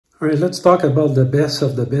All right, let's talk about the best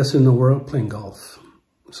of the best in the world playing golf.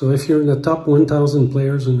 So if you're in the top 1,000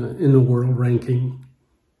 players in the world ranking,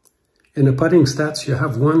 in the putting stats, you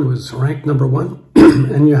have one who's ranked number 1,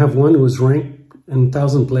 and you have one who's ranked in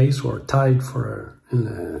 1,000 place or tied for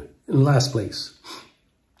in last place.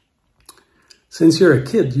 Since you're a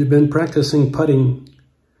kid, you've been practicing putting,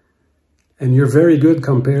 and you're very good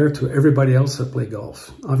compared to everybody else that play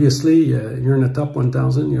golf. Obviously, you're in the top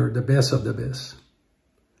 1,000, you're the best of the best.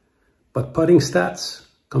 But putting stats,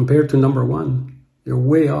 compared to number 1, you're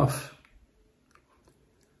way off.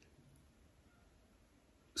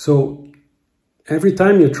 So every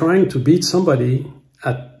time you're trying to beat somebody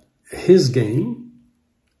at his game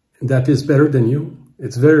that is better than you,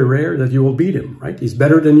 it's very rare that you will beat him, right? He's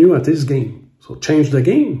better than you at his game. So change the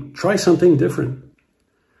game. Try something different.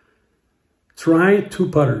 Try 2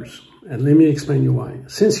 putters. And let me explain you why.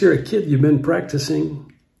 Since you're a kid, you've been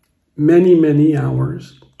practicing many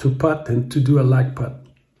hours to putt and to do a lag putt.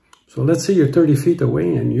 So let's say you're 30 feet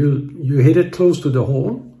away and you hit it close to the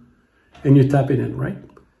hole and you tap it in, right?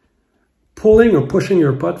 Pulling or pushing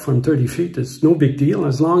your putt from 30 feet is no big deal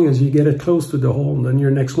as long as you get it close to the hole and then your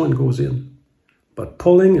next one goes in. But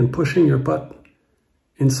pulling and pushing your putt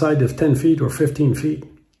inside of 10 feet or 15 feet,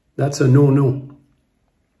 that's a no-no.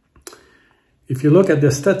 If you look at the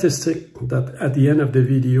statistic that at the end of the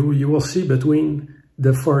video, you will see between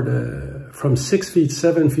from 6 feet,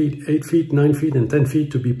 7 feet, 8 feet, 9 feet, and 10 feet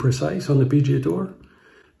to be precise on the PGA Tour,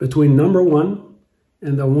 between number 1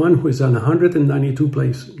 and the one who is on 192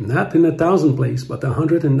 place, not in 1,000 place, but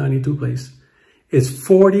 192 place, it's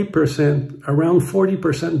 40%, around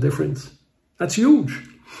 40% difference. That's huge.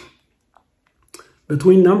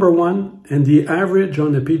 Between number 1 and the average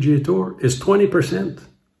on the PGA Tour is 20%.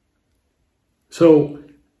 So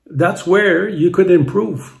that's where you could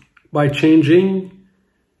improve by changing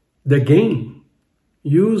the game.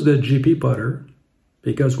 Use the GP putter,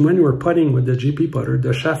 because when we're putting with the GP putter,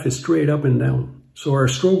 the shaft is straight up and down. So our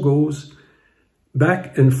stroke goes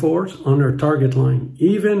back and forth on our target line.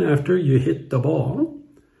 Even after you hit the ball,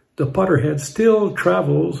 the putter head still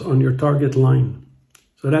travels on your target line.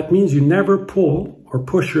 So that means you never pull or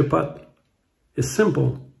push your putt. It's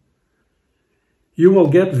simple. You will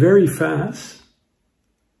get very fast.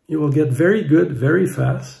 You will get very good very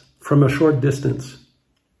fast from a short distance.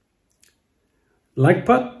 Like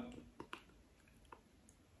putt,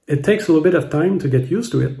 it takes a little bit of time to get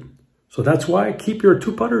used to it. So that's why keep your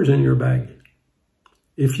 2 putters in your bag.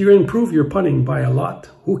 If you improve your putting by a lot,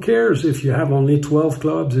 who cares if you have only 12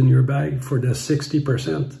 clubs in your bag for the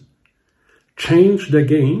 60%? Change the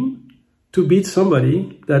game to beat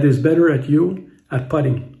somebody that is better at you at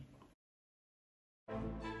putting.